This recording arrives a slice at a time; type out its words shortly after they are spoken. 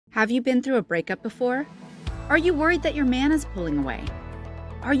Have you been through a breakup before? Are you worried that your man is pulling away?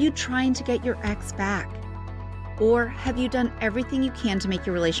 Are you trying to get your ex back? Or have you done everything you can to make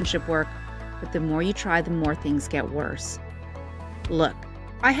your relationship work, but the more you try, the more things get worse? Look,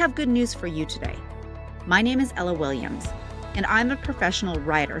 I have good news for you today. My name is Ella Williams, and I'm a professional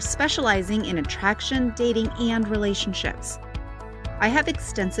writer specializing in attraction, dating, and relationships. I have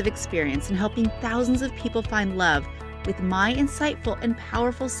extensive experience in helping thousands of people find love with my insightful and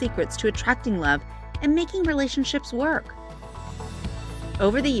powerful secrets to attracting love and making relationships work.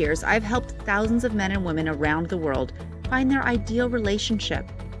 Over the years, I've helped thousands of men and women around the world find their ideal relationship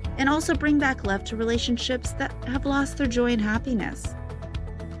and also bring back love to relationships that have lost their joy and happiness.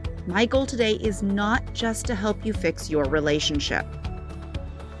 My goal today is not just to help you fix your relationship.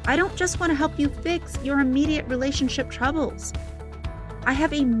 I don't just want to help you fix your immediate relationship troubles. I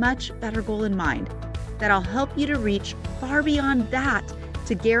have a much better goal in mind that'll help you to reach far beyond that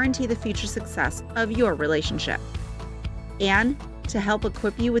to guarantee the future success of your relationship and to help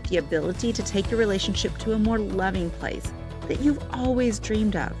equip you with the ability to take your relationship to a more loving place that you've always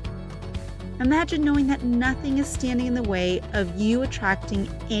dreamed of. Imagine knowing that nothing is standing in the way of you attracting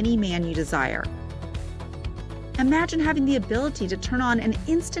any man you desire. Imagine having the ability to turn on an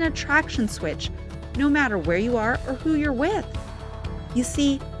instant attraction switch no matter where you are or who you're with. You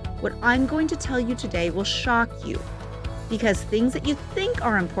see, what I'm going to tell you today will shock you because things that you think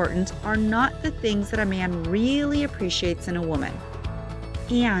are important are not the things that a man really appreciates in a woman.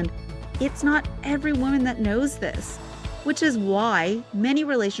 And it's not every woman that knows this, which is why many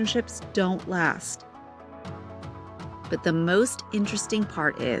relationships don't last. But the most interesting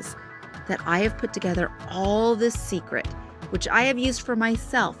part is that I have put together all this secret, which I have used for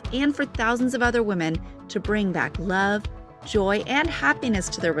myself and for thousands of other women to bring back love, joy, and happiness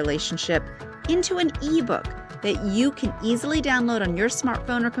to their relationship into an ebook that you can easily download on your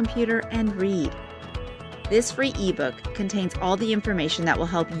smartphone or computer and read. This free ebook contains all the information that will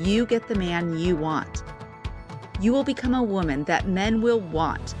help you get the man you want. You will become a woman that men will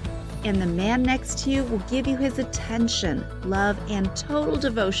want, and the man next to you will give you his attention, love, and total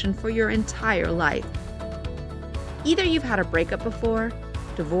devotion for your entire life. Either you've had a breakup before,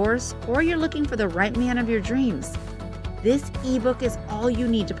 divorce, or you're looking for the right man of your dreams. This ebook is all you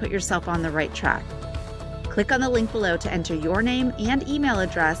need to put yourself on the right track. Click on the link below to enter your name and email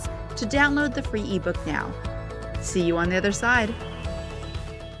address to download the free ebook now. See you on the other side.